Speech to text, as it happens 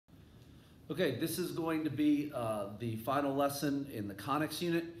Okay, this is going to be the final lesson in the conics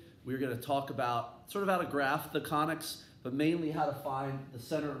unit. We're going to talk about sort of how to graph the conics, but mainly how to find the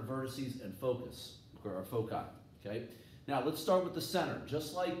center, vertices, and focus, or foci, okay? Now, let's start with the center.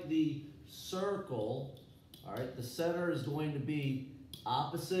 Just like the circle, all right, the center is going to be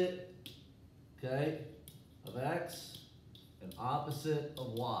opposite, okay, of x and opposite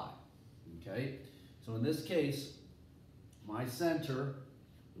of y, okay? So in this case, my center,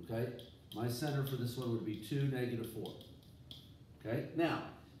 okay, my center for this one would be 2, -4. Okay, now,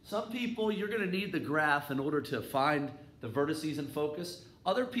 some people, you're going to need the graph in order to find the vertices and focus.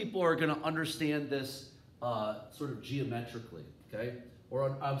 Other people are going to understand this sort of geometrically, okay,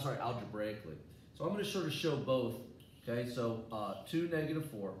 or I'm sorry, algebraically. So I'm going to sort of show both, okay, so 2,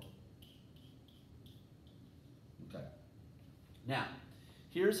 -4. Okay, now,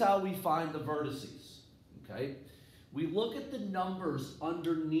 here's how we find the vertices, okay. We look at the numbers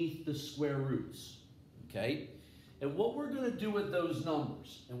underneath the square roots, okay? And what we're going to do with those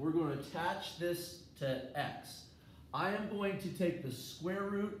numbers, and we're going to attach this to x. I am going to take the square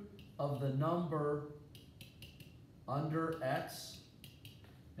root of the number under x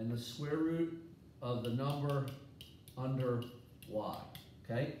and the square root of the number under y,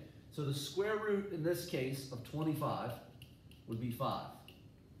 okay? So the square root in this case of 25 would be 5,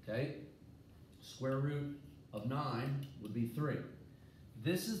 okay? Square root of 9 would be 3.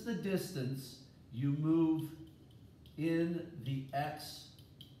 This is the distance you move in the x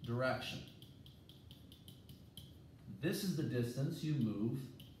direction. This is the distance you move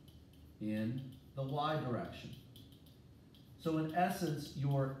in the y direction. So in essence,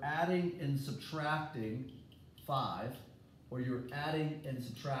 you're adding and subtracting 5, or you're adding and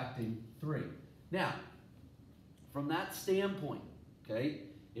subtracting 3. Now, from that standpoint, okay,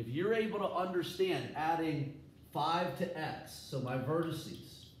 if you're able to understand adding 5 to x, so my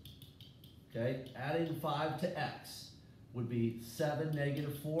vertices, okay, adding 5 to x would be 7,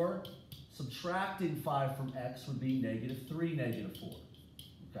 -4. Subtracting 5 from x would be -3, -4,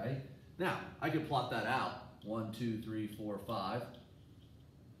 okay? Now, I could plot that out, 1, 2, 3, 4, 5,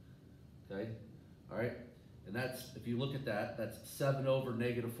 okay, all right? And that's, if you look at that, that's 7 over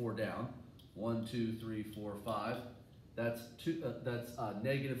 -4 down, 1, 2, 3, 4, 5. That's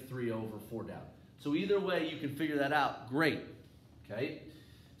 -3 over 4 down. So either way, you can figure that out. Great. Okay.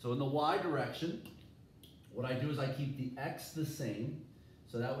 So in the y direction, what I do is I keep the x the same.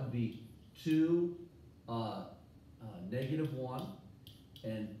 So that would be 2, -1,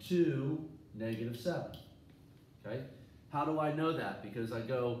 and 2, -7. Okay. How do I know that? Because I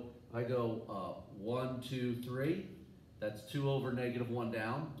go 1, 2, 3. That's 2 over -1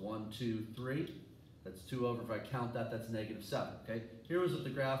 down. 1, 2, 3. That's 2 over, if I count that, that's -7, okay? Here's what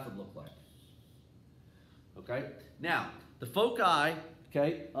the graph would look like, okay? Now, the foci,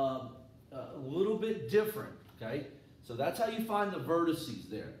 okay, a little bit different, okay? So that's how you find the vertices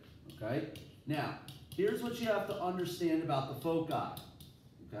there, okay? Now, here's what you have to understand about the foci,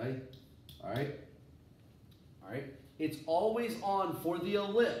 okay? All right? All right? It's always on, for the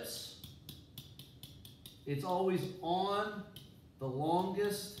ellipse, it's always on the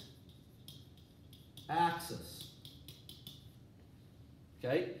longest axis.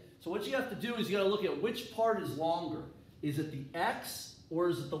 Okay? So what you have to do is you got to look at which part is longer. Is it the x or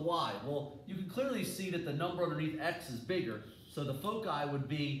is it the y? Well, you can clearly see that the number underneath x is bigger, so the foci would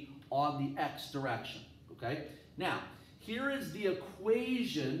be on the x direction. Okay? Now, here is the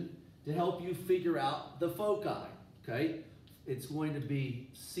equation to help you figure out the foci. Okay? It's going to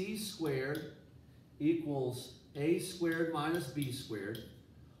be c squared equals a squared minus b squared,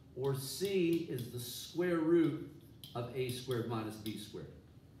 or c is the square root of a squared minus b squared.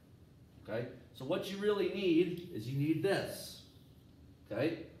 Okay? So what you really need is you need this.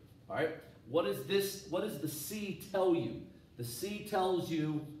 Okay? All right? What is this? What does the c tell you? The c tells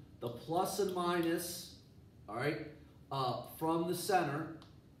you the plus and minus, all right, from the center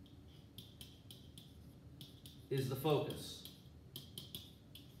is the focus,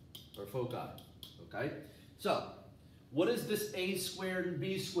 or foci. Okay? So, what is this a squared and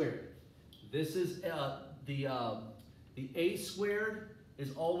b squared? This is the a squared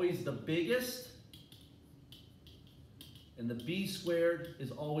is always the biggest, and the b squared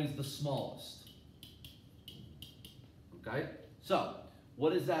is always the smallest. Okay? So,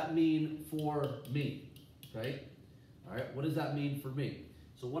 what does that mean for me? Okay? All right, what does that mean for me?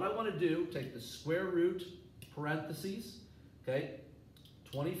 So what I want to do, take the square root, parentheses, okay,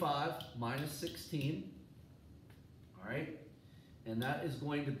 25 minus 16, all right, and that is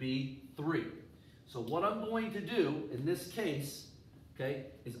going to be 3. So what I'm going to do in this case,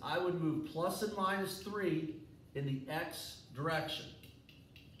 okay, is I would move plus and minus 3 in the x direction.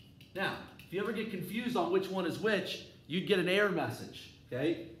 Now, if you ever get confused on which one is which, you'd get an error message,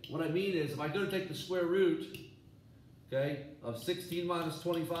 okay? What I mean is, if I go to take the square root, okay, of 16 minus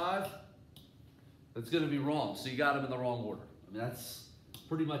 25, that's going to be wrong. So you got them in the wrong order. I mean, that's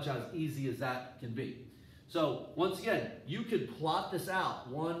pretty much as easy as that can be. So once again, you could plot this out.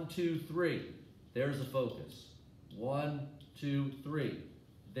 1, 2, 3. There's the focus. 1, 2, 3.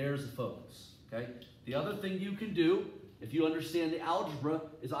 There's the focus. Okay. The other thing you can do, if you understand the algebra,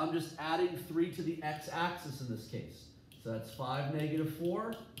 is I'm just adding 3 to the x-axis in this case. So that's 5, negative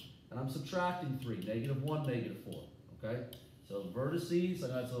 4, and I'm subtracting 3, negative 1, negative 4. Okay. So vertices, I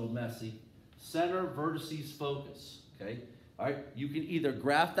know it's a little messy. Center, vertices, focus. Okay. All right, you can either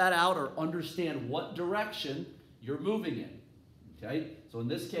graph that out or understand what direction you're moving in, okay? So in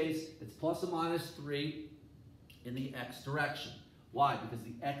this case, it's plus or minus 3 in the x direction. Why? Because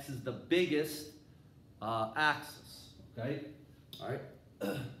the x is the biggest axis, okay? All right,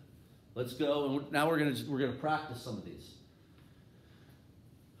 let's go, and now we're gonna practice some of these.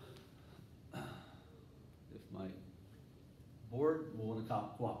 If my board will want to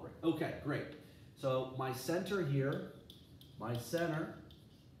cooperate. Okay, great. So my center here, my center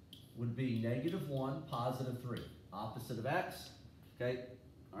would be negative 1, positive 3. Opposite of x, okay?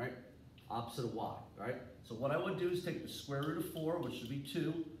 All right, opposite of y, all right? So what I would do is take the square root of 4, which would be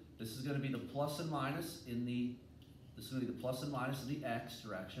 2. This is going to be the plus and minus in the, x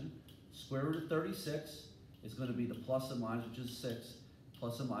direction. Square root of 36 is going to be the plus and minus, which is 6,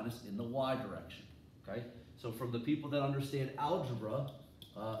 plus and minus in the y direction, okay? So from the people that understand algebra,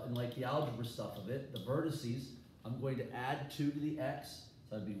 and like the algebra stuff of it, the vertices, I'm going to add 2 to the x,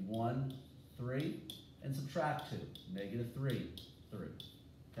 so that'd be 1, 3, and subtract 2, negative 3, 3,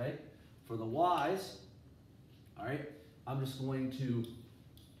 okay? For the y's, all right, I'm just going to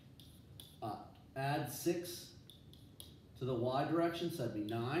add 6 to the y direction, so that'd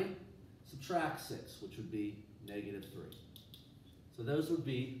be 9, subtract 6, which would be negative 3. So those would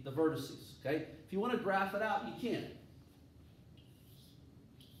be the vertices, okay? If you want to graph it out, you can.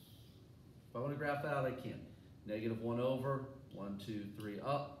 If I want to graph it out, I can. Negative 1 over, 1, 2, 3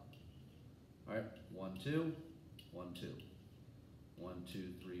 up. All right, 1, 2, 1, 2. 1,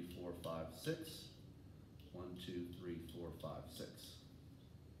 2, 3, 4, 5, 6. 1, 2, 3, 4, 5, 6.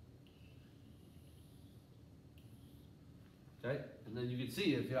 Okay, and then you can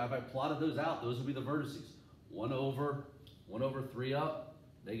see if I plotted those out, those would be the vertices. 1 over 3 up,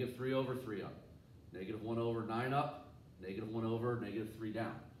 negative 3 over 3 up. Negative 1 over 9 up, negative 1 over, negative 3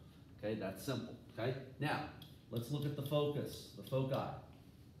 down. Okay, that's simple. Okay, now let's look at the focus, the foci.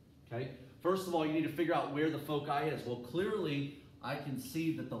 Okay, first of all, you need to figure out where the foci is. Well, clearly, I can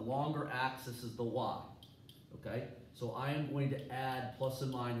see that the longer axis is the y. Okay, so I am going to add plus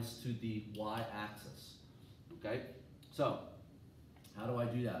and minus to the y-axis. Okay, so how do I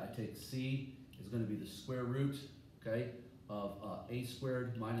do that? I take c is going to be the square root, okay, of a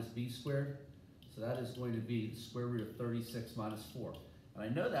squared minus b squared. So that is going to be the square root of 36 minus 4. And I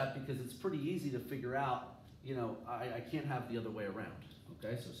know that because it's pretty easy to figure out, you know, I can't have the other way around,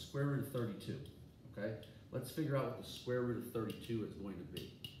 okay? So square root of 32, okay? Let's figure out what the square root of 32 is going to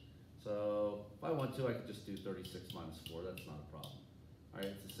be. So if I want to, I could just do 36 minus 4. That's not a problem. All right,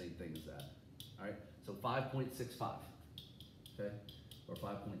 it's the same thing as that. All right, so 5.65, okay? Or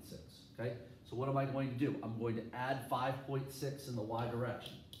 5.6, okay? So what am I going to do? I'm going to add 5.6 in the y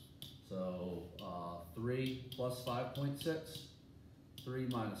direction. So 3 plus 5.6, 3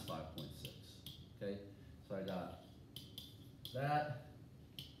 minus 5.6, okay? So I got that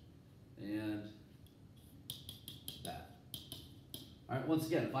and that. All right, once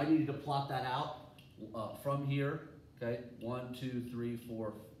again, if I needed to plot that out from here, okay, 1, 2, 3,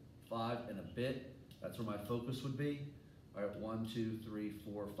 4, 5 and a bit, that's where my focus would be. All right, 1, 2, 3,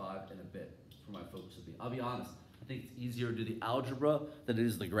 4, 5 and a bit, that's where my focus would be. I'll be honest, I think it's easier to do the algebra than it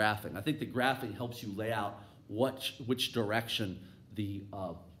is the graphing. I think the graphing helps you lay out which direction the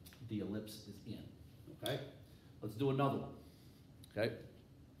ellipse is in, okay? Let's do another one, okay?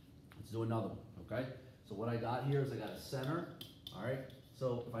 Let's do another one, okay? So what I got here is I got a center, all right?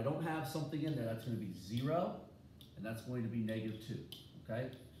 So if I don't have something in there, that's going to be 0, and that's going to be negative 2, okay?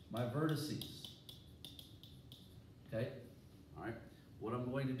 My vertices, okay? All right, what I'm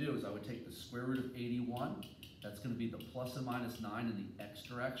going to do is I would take the square root of 81, that's going to be the plus and minus 9 in the x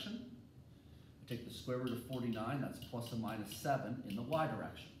direction. I take the square root of 49, that's plus and minus 7 in the y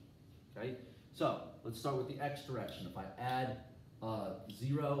direction, okay? So let's start with the x direction. If I add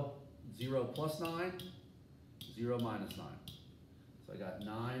 0, 0 plus 9, 0 minus 9. So I got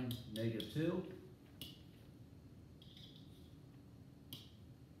 9, negative 2,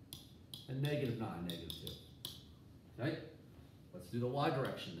 and negative 9, negative 2. Okay? Let's do the y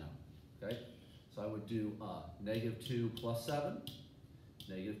direction now. Okay, so I would do -2 plus 7,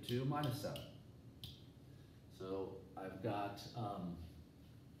 -2 minus 7. So I've got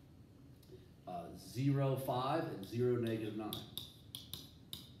 0, 5, and 0, -9.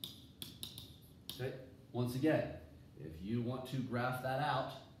 Okay, once again, if you want to graph that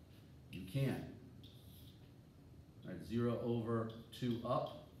out, you can. All right, 0 over 2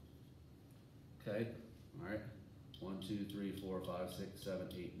 up. Okay, all right. 1, 2, 3, 4, 5, 6, 7,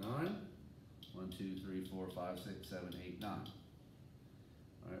 8, 9. 1, 2, 3, 4, 5, 6, 7, 8, 9.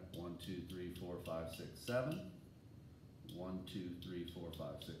 All right, 1, 2, 3, 4, 5, 6, 7. 1, 2, 3, 4,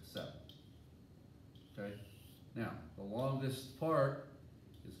 5, 6, 7. Okay, now the longest part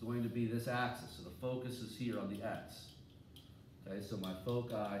is going to be this axis. So the focus is here on the x. Okay, so my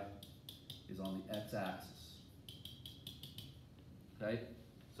foci is on the x-axis. Okay,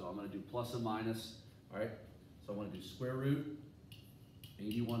 so I'm going to do plus and minus. All right, so I'm going to do square root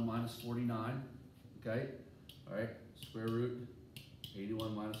 81 minus 49. Okay, all right, square root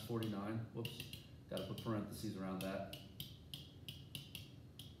 81 minus 49. Whoops, got to put parentheses around that.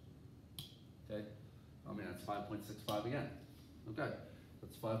 Okay, I mean that's 5.65 again. Okay,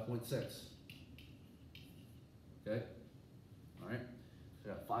 that's 5.6. Okay, all right,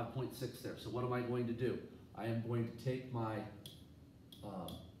 so I got 5.6 there. So what am I going to do? I am going to take my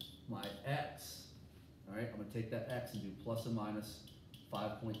my x, all right, I'm going to take that x and do plus and minus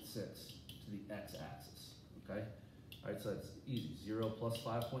 5.6 to the x-axis, okay? All right, so it's easy. 0 plus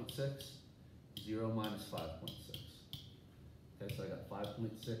 5.6, 0 minus 5.6. Okay, so I got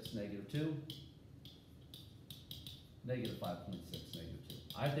 5.6, -2, -5.6,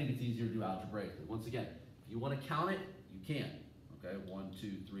 -2. I think it's easier to do algebraically. Once again, if you want to count it, you can. Okay, 1,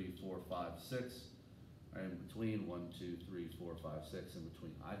 2, 3, 4, 5, 6. Right, in between 1, 2, 3, 4, 5, 6 in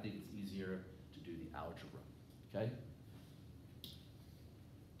between. I think it's easier to do the algebra. Okay.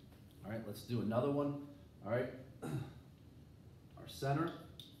 All right, let's do another one. All right, our center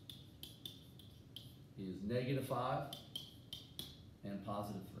is -5 and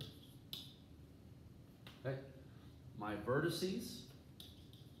 +3. Okay, my vertices.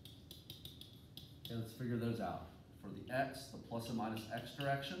 Okay, let's figure those out. For the x, the plus and minus x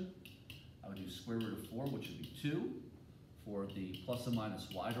direction, I would do square root of 4, which would be 2. For the plus and minus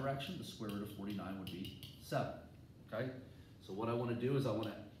y direction, the square root of 49 would be 7. Okay? So what I want to do is I want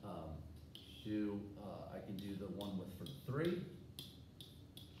to I can do the one with for the 3,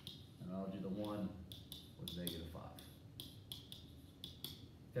 and I'll do the one with -5.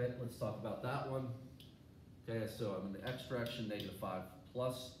 Okay, let's talk about that one. Okay, so I'm in the x direction, -5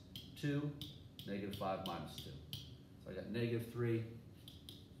 plus 2, -5 minus 2. So I got -3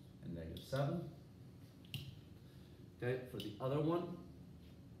 and -7. Okay, for the other one,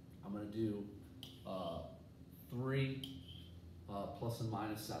 I'm going to do 3 plus and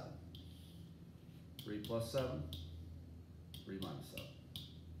minus 7. 3 plus 7, 3 minus 7.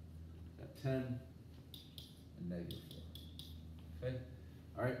 Got 10 and -4. Okay,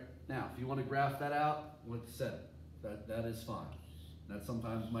 all right. Now, if you want to graph that out, like I said, that is fine. That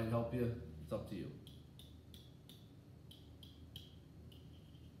sometimes might help you. It's up to you.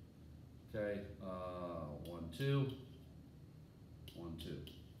 Okay, 1, 2, 1, 2,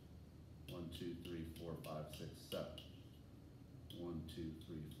 1, 2, 3, 4, 5, 6, 7. 1, 2,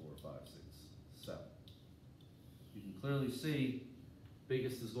 3, 4, 5, 6, 7. You can clearly see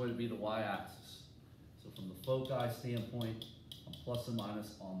biggest is going to be the y-axis. So from the foci standpoint, I'm plus and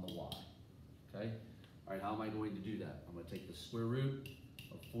minus on the y. Okay? All right, how am I going to do that? I'm going to take the square root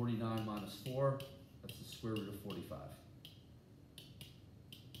of 49 minus 4. That's the square root of 45.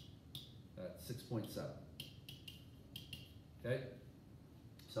 That's 6.7. Okay?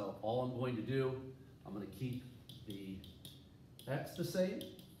 So all I'm going to do, I'm going to keep the x the same,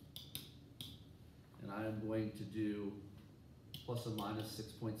 and I am going to do plus or minus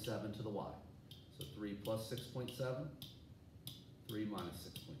 6.7 to the y. So 3 plus 6.7, 3 minus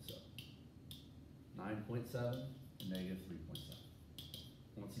 6.7, 9.7, and -3.7.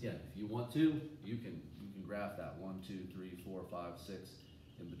 Once again, if you want to, you can graph that 1, 2, 3, 4, 5, 6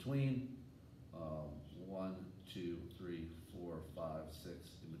 in between. 1, 2, 3, 4, 5,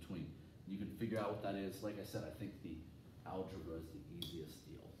 6 in between. You can figure out what that is. Like I said, I think the algebra is the easiest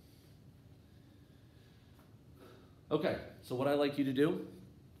deal. Okay, so what I'd like you to do,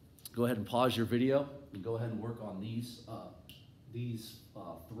 go ahead and pause your video and go ahead and work on these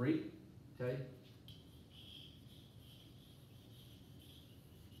 3, okay?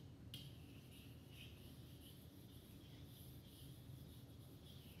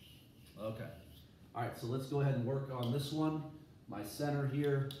 Okay, all right, so let's go ahead and work on this one. My center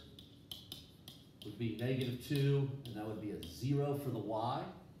here would be -2, and that would be a 0 for the y.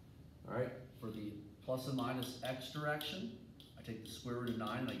 All right, for the plus and minus x direction, I take the square root of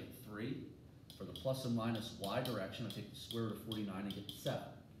 9 and I get 3. For the plus and minus y direction, I take the square root of 49 and get 7.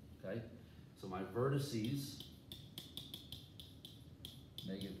 Okay, so my vertices,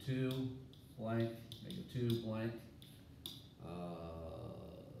 -2 blank, -2 blank,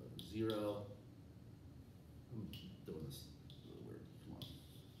 0. I'm doing this a little weird. Come on.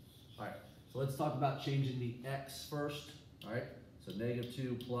 All right, so let's talk about changing the x first. All right, so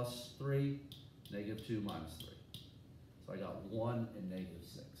 -2 plus 3, -2 minus 3. So I got 1 and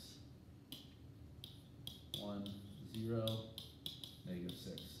 -6. 1, 0,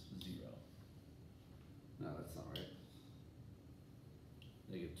 -6, 0. No, that's not right.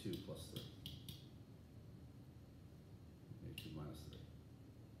 -2 plus 3. -2 minus 3.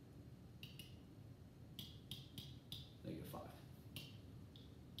 -5.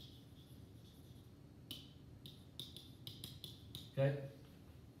 Okay?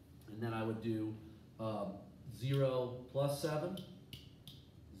 And then I would do 0 plus 7,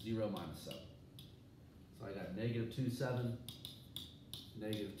 0 minus 7. So I got -2, 7,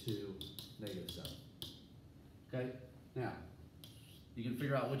 -2, -7. Okay? Now, you can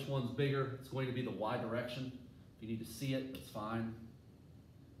figure out which one's bigger. It's going to be the y direction. If you need to see it, that's fine.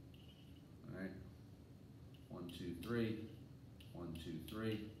 All right. 1, 2, 3. 1, 2,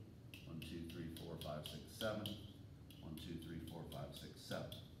 3. 1, 2, 3, 4, 5, 6, 7. 1, 2, 3, 4, 5, 6,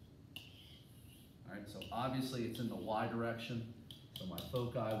 7. All right, so obviously it's in the y direction. So my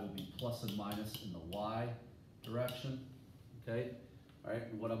foci will be plus and minus in the y direction. Okay? All right,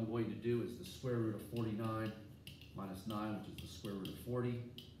 and what I'm going to do is the square root of 49 minus 9, which is the square root of 40,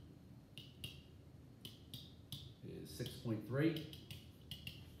 is 6.3.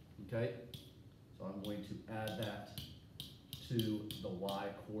 Okay? So I'm going to add that to the y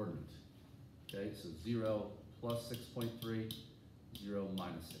coordinate. Okay, so 0 plus 6.3, 0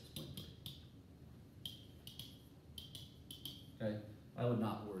 minus 6.3. Okay, I would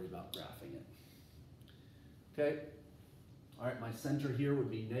not worry about graphing it. Okay, all right, my center here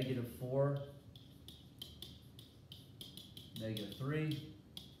would be -4, -3.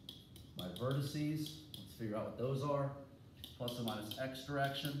 My vertices, let's figure out what those are. Plus and minus x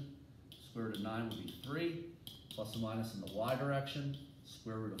direction, square root of 9 would be 3. Plus and minus in the y direction,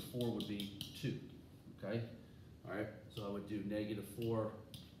 square root of 4 would be 2. Okay, all right, so I would do -4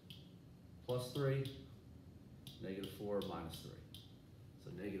 plus 3, -4 minus 3. So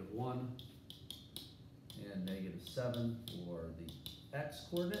 -1 and -7 for the x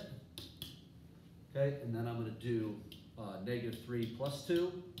coordinate. Okay, and then I'm going to do -3 plus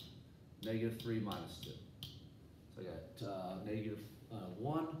 2, -3 minus 2. So I got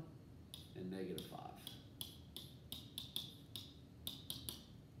 -1 and -5.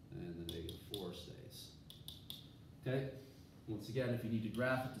 And the -4 stays. Okay, once again, if you need to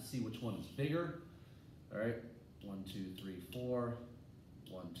graph it to see which one is bigger, all right, 1, 2, 3, 4,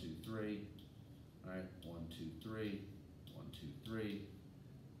 1, 2, 3, all right, 1, 2, 3, 1, 2, 3,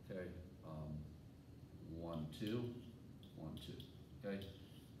 okay, 1, 2, 1, 2, okay.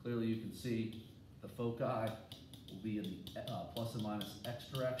 Clearly you can see the foci will be in the plus and minus x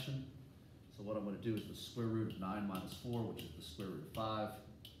direction. So what I'm going to do is the square root of 9 minus 4, which is the square root of 5.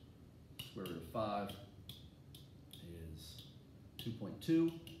 Square root of 5 is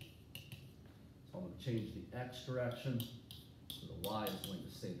 2.2. So I'm going to change the x direction. So the y is going to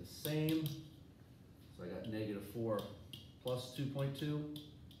stay the same. So I got -4 plus 2.2,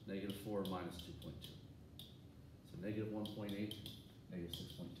 -4 minus 2.2. So -1.8,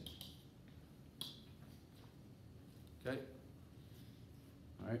 -6.2. Okay.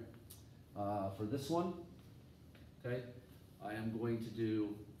 All right. For this one, okay, I am going to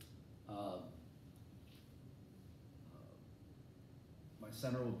do my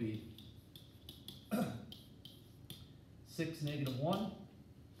center will be 6, -1.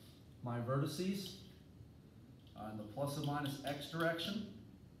 My vertices in the plus and minus x direction,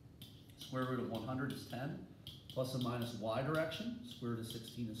 square root of 100 is 10. Plus and minus y direction, square root of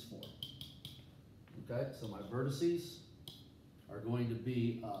 16 is 4. Okay, so my vertices are going to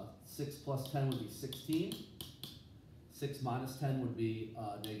be 6 plus 10 would be 16. 6 minus 10 would be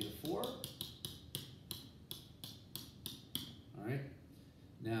 -4. All right.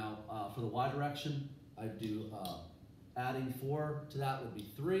 Now, for the y direction, I do adding 4 to that would be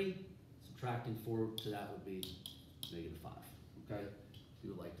 3. Subtracting 4 to that would be -5. Okay. If you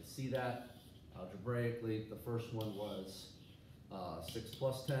would like to see that algebraically, the first one was 6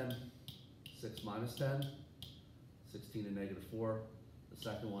 plus 10, 6 minus 10, 16 and -4. The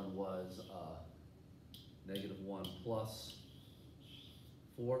second one was -1 plus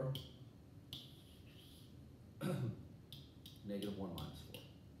 4, -1 minus 4.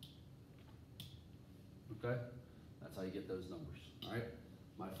 okay? That's how you get those numbers, all right?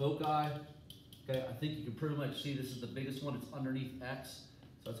 My foci, okay, I think you can pretty much see this is the biggest one. It's underneath x,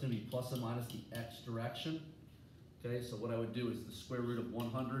 so it's gonna be plus or minus the x direction. Okay, so what I would do is the square root of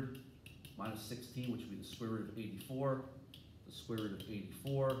 100 minus 16, which would be the square root of 84. The square root of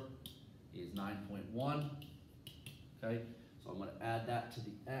 84 is 9.1. Okay, so I'm going to add that to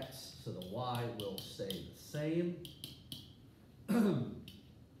the x, so the y will stay the same. All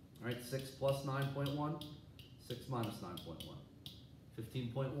right, 6 plus 9.1, 6 minus 9.1,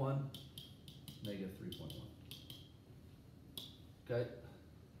 15.1, negative 3.1. Okay,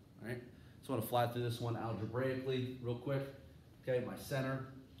 all right. Just want to fly through this one algebraically real quick. Okay, my center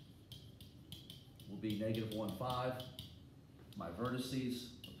will be negative 1, 5. My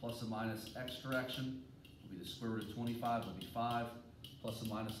vertices, the plus and minus x direction, will be the square root of 25, will be 5. Plus and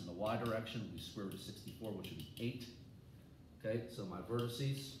minus in the y direction will be square root of 64, which would be 8. Okay, so my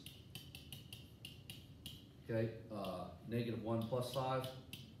vertices, okay, negative 1 plus 5,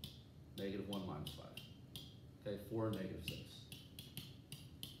 negative 1 minus 5. Okay, 4 and negative 6.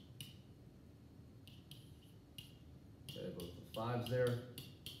 Okay, both the 5s there.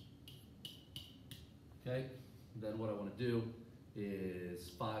 Okay, then what I want to do is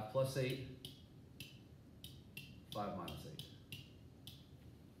 5 plus 8, 5 minus 8,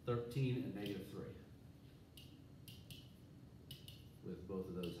 13 and negative 3, with both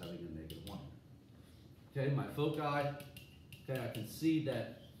of those having a negative 1. Okay, my foci, okay, I can see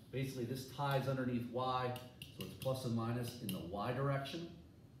that basically this ties underneath y, so it's plus and minus in the y direction.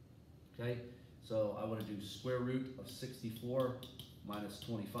 Okay, so I want to do square root of 64 minus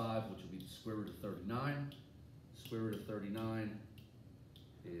 25, which will be the square root of 39. Square root of 39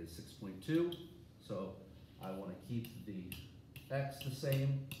 is 6.2. So I want to keep the x the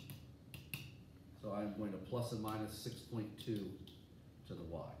same. So I'm going to plus and minus 6.2 to the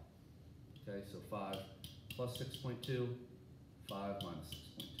y. Okay, so 5 plus 6.2, 5 minus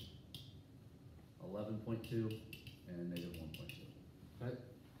 6.2. 11.2 and negative 1.2. Okay,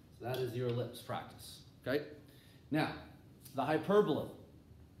 so that is your ellipse practice. Okay, now the hyperbola.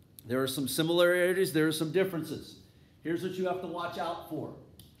 There are some similarities, there are some differences. Here's what you have to watch out for.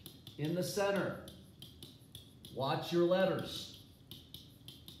 In the center, watch your letters.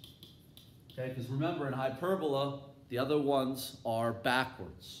 Okay, because remember in hyperbola, the other ones are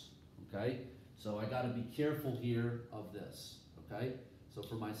backwards. Okay, so I got to be careful here of this. Okay, so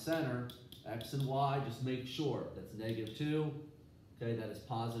for my center, x and y, just make sure that's negative 2. Okay, that is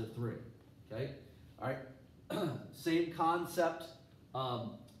positive 3. Okay, all right, same concept.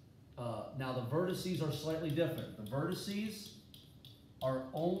 Now the vertices are slightly different. The vertices are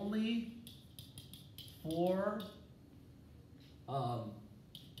only for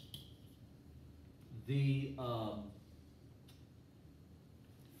the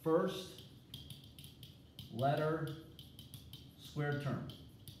first letter squared term.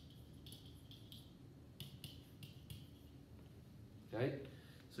 Okay,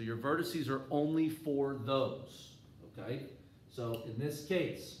 so your vertices are only for those. Okay, so in this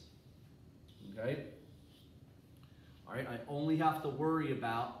case, okay, all right, I only have to worry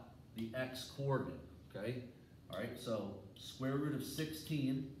about the x coordinate. Okay, all right, so square root of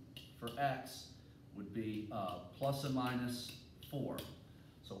 16 for x would be plus or minus 4.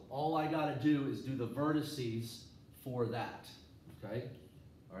 So all I got to do is do the vertices for that. Okay,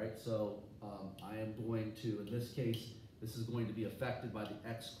 all right, so I am going to, in this case, this is going to be affected by the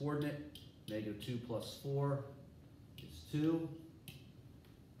x coordinate. Negative 2 plus 4 is 2.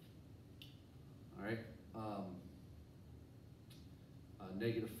 All right,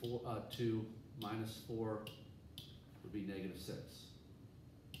 negative 2 minus 4 would be negative 6.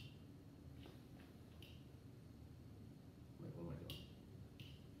 Wait, what am I doing?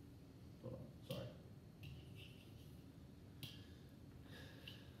 Hold on, sorry.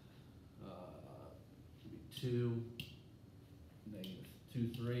 Would be 2, negative 2,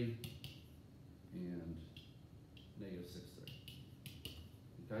 3, and negative 6,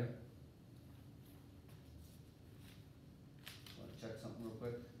 3. Okay? Want to check something real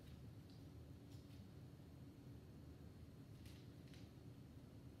quick?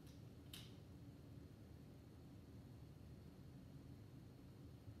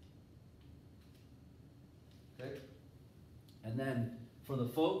 Okay? And then for the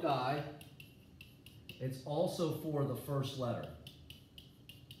foci, it's also for the first letter.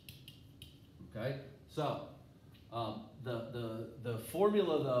 Okay, so the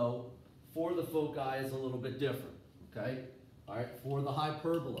formula though for the foci is a little bit different. Okay, all right, for the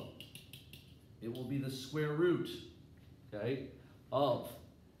hyperbola, it will be the square root, okay, of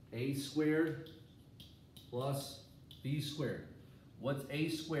a squared plus b squared. What's a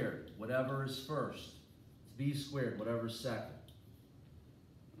squared? Whatever is first. It's b squared, whatever's second.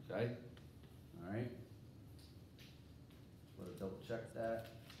 Okay? All right? Want to double check that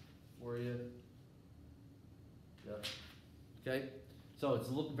for you? Yep. Okay? So it's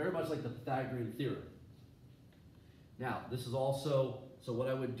very much like the Pythagorean theorem. Now, this is also, so what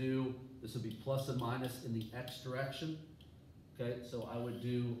I would do, this would be plus and minus in the x direction. Okay, so I would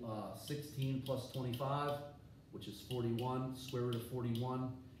do 16 plus 25, which is 41. Square root of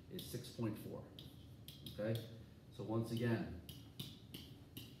 41 is 6.4. Okay, so once again,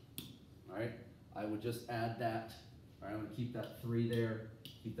 all right, I would just add that. All right, I'm going to keep that 3 there,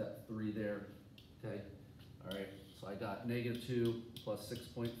 keep that 3 there. Okay, all right, so I got negative 2 plus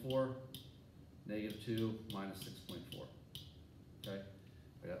 6.4, negative 2 minus 6.4. Okay,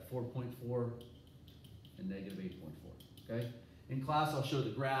 I got 4.4 and negative 8.4. Okay, in class I'll show the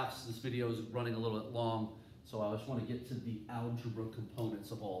graphs. This video is running a little bit long, so I just want to get to the algebra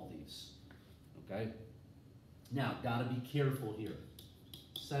components of all of these. Okay, now gotta be careful here.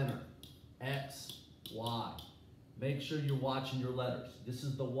 Center, x, y. Make sure you're watching your letters. This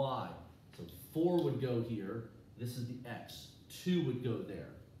is the y, so 4 would go here. This is the x. 2 would go there.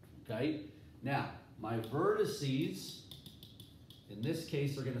 Okay, now my vertices in this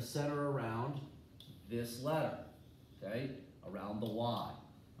case are going to center around this letter, okay, around the y,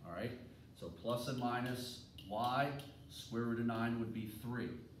 all right? So plus and minus y, square root of 9 would be 3,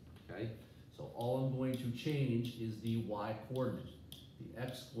 okay? So all I'm going to change is the y coordinate. The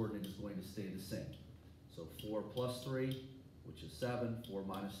x coordinate is going to stay the same. So 4 plus 3, which is 7, 4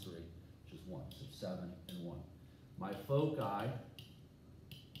 minus 3, which is 1, so 7 and 1. My foci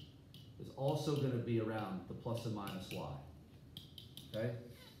is also going to be around the plus and minus y. Okay,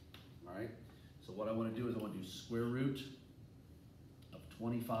 all right, so what I want to do is I want to do square root of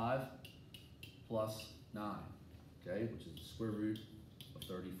 25 plus 9, okay, which is the square root of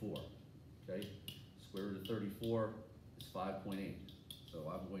 34, okay? Square root of 34 is 5.8, so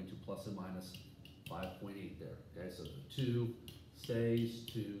I'm going to plus and minus 5.8 there, okay? So the 2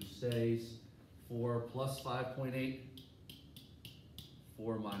 stays, 4 plus 5.8,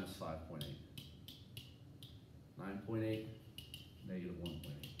 4 minus 5.8, 9.8, negative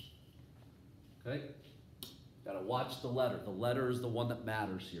 1.8. Okay? Got to watch the letter. The letter is the one that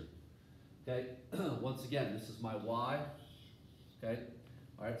matters here. Okay? Once again, this is my y. Okay?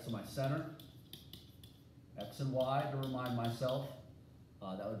 All right, so my center, x and y, to remind myself,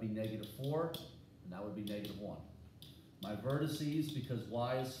 that would be negative 4, and that would be negative 1. My vertices, because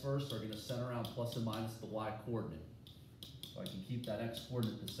y is first, are going to center around plus and minus the y coordinate. So I can keep that x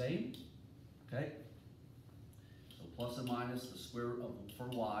coordinate the same. Okay? Plus and minus the square root of, for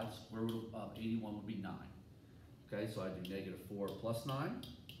y, square root of 81 would be 9. Okay, so I do negative 4 plus 9,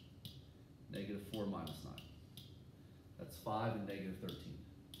 negative 4 minus 9. That's 5 and negative 13.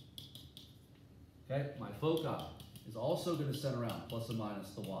 Okay, my foci is also going to center around plus and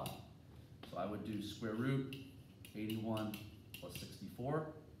minus the y. So I would do square root 81 plus 64.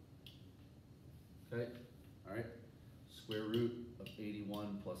 Okay, all right, square root of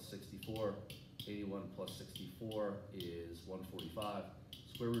 81 plus 64. 81 plus 64 is 145.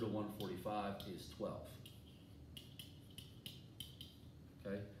 Square root of 145 is 12.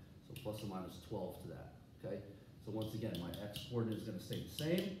 Okay, so plus or minus 12 to that. Okay, so once again, my x coordinate is going to stay the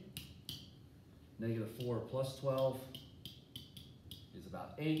same. Negative 4 plus 12 is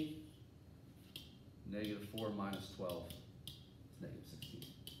about 8. Negative 4 minus 12 is negative 16.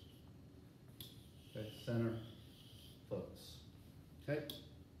 Okay, center, focus. Okay.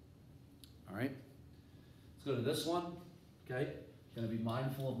 All right, let's go to this one, okay? Gonna be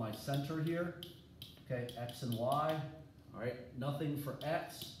mindful of my center here, okay? X and Y, all right? Nothing for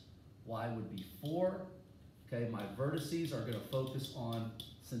X, Y would be 4, okay? My vertices are gonna focus on,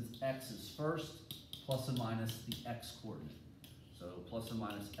 since X is first, plus and minus the X coordinate. So plus and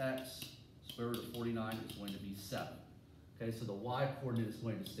minus X, square root of 49 is going to be 7. Okay, so the Y coordinate is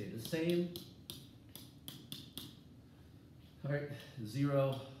going to stay the same. All right,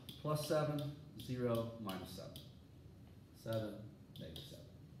 0 plus 7, 0 minus 7. 7, negative 7.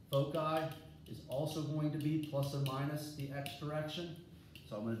 Foci is also going to be plus or minus the x direction.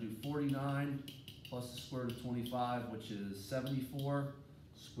 So I'm going to do 49 plus the square root of 25, which is 74.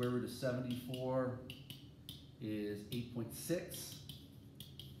 Square root of 74 is 8.6.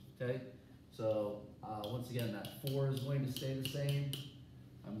 Okay, so once again, that 4 is going to stay the same.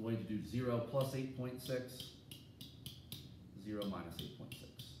 I'm going to do 0 plus 8.6. 0 minus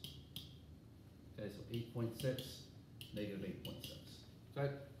 8.6. Okay, so 8.6, negative 8.6.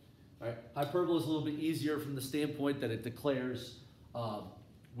 Okay, all right. Hyperbola is a little bit easier from the standpoint that it declares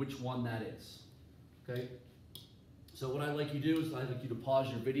which one that is. Okay, so what I'd like you to do is I'd like you to pause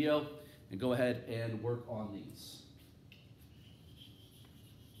your video and go ahead and work on these.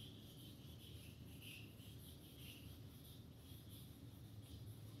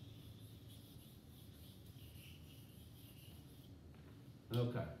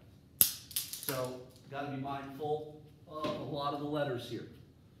 Okay, so got to be mindful of a lot of the letters here.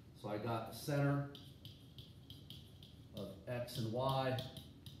 So I got the center of x and y.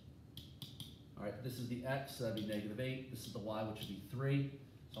 All right, this is the x, so that'd be -8. This is the y, which would be 3.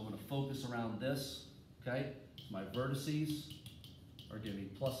 So I'm going to focus around this, okay? My vertices are going to be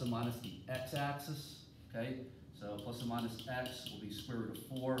plus and minus the x-axis, okay? So plus and minus x will be square root of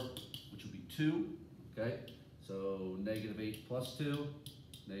 4, which will be 2, okay? So -8 plus 2,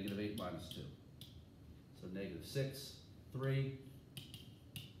 -8 minus 2. So -6, 3,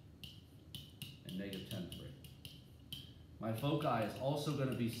 and -10, 3. My foci is also going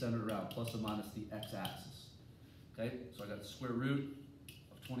to be centered around plus or minus the x-axis. Okay, so I got the square root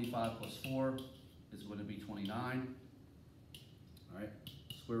of 25 plus 4 is going to be 29. All right,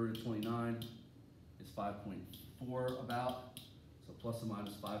 square root of 29 is 5.4 about, so plus or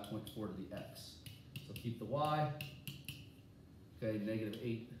minus 5.4 to the x. So keep the y. Okay,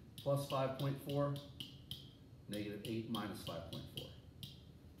 -8 plus 5.4, -8 minus 5.4,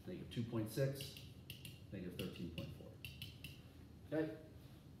 -2.6, -13.4. Okay,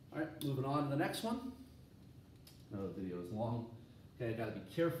 all right, moving on to the next one. No, the video is long. Okay, I gotta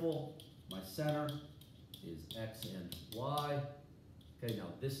be careful. My center is x and y. Okay,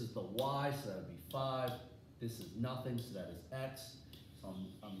 now this is the y, so that would be 5. This is nothing, so that is x. So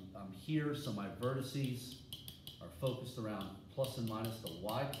I'm here, so my vertices are focused around plus and minus the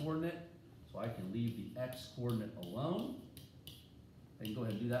y coordinate. So I can leave the x coordinate alone. I can go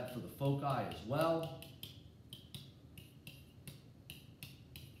ahead and do that for the foci as well.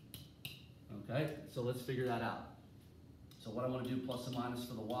 Okay, so let's figure that out. So what I want to do plus and minus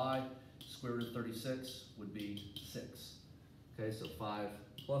for the y, square root of 36 would be 6. Okay, so 5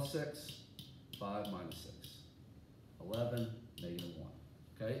 plus 6, 5 minus 6, 11, -1.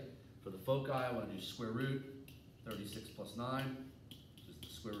 Okay, for the foci, I want to do square root, 36 plus 9, which is the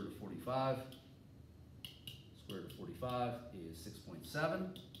square root of 45. Square root of 45 is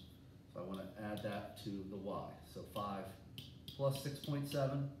 6.7. So I want to add that to the y. So 5 plus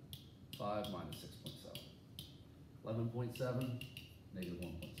 6.7, 5 minus 6.7. 11.7,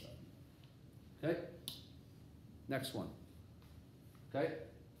 -1.7. Okay? Next one. Okay?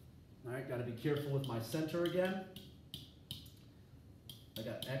 All right, got to be careful with my center again. I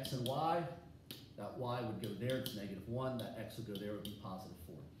got x and y. That y would go there, it's -1. That x would go there, it would be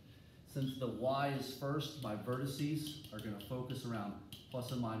 +4. Since the y is first, my vertices are going to focus around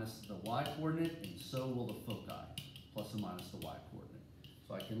plus and minus the y coordinate, and so will the foci, plus and minus the y coordinate.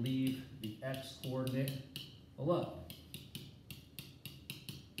 So I can leave the x coordinate alone.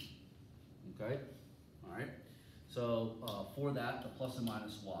 Okay, all right. So for that, the plus and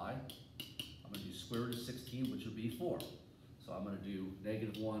minus y, I'm going to do square root of 16, which would be 4. So I'm going to do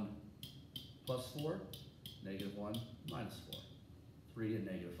 -1 plus 4, -1 minus 4, 3 and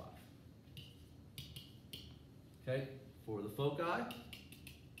 -5. Okay, for the foci,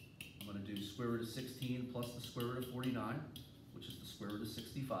 I'm going to do square root of 16 plus the square root of 49, which is the square root of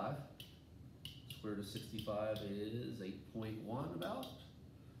 65. Square root of 65 is 8.1 about.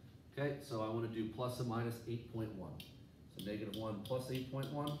 Okay, so I want to do plus and minus 8.1. So -1 plus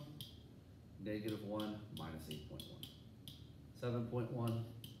 8.1, -1 minus 8.1. 7.1,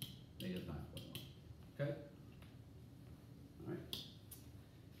 -9.1. Okay? All right.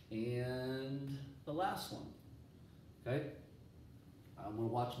 And the last one. Okay? I'm going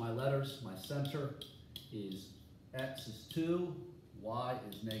to watch my letters. My center is x is 2, y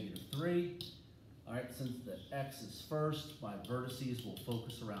is -3. All right, since the x is first, my vertices will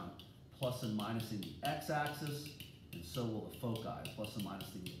focus around plus and minusing the x-axis, and so will the foci, plus and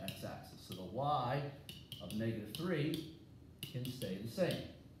minusing the x-axis. So the y of -3 can stay the same.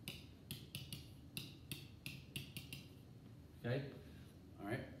 Okay? All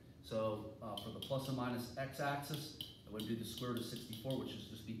right, so for the plus and minus x-axis, I'm going to do the square root of 64, which is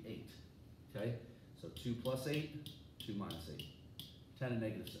just be 8. Okay? So 2 plus 8, 2 minus 8. 10 and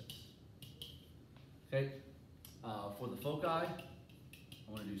 -6. Okay? For the foci, I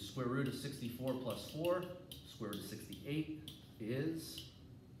want to do square root of 64 plus 4. Square root of 68 is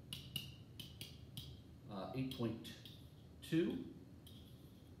 8.2.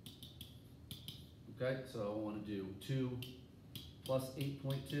 Okay? So I want to do 2 plus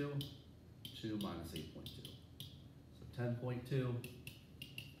 8.2, 2 minus 8.2. 10.2,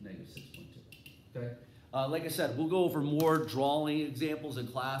 -6.2. Okay. Like I said, we'll go over more drawing examples in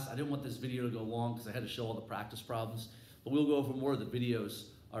class. I didn't want this video to go long because I had to show all the practice problems, but we'll go over more of the videos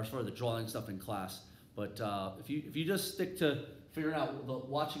or sort of the drawing stuff in class. But if you just stick to figuring out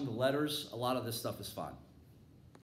watching the letters, a lot of this stuff is fine.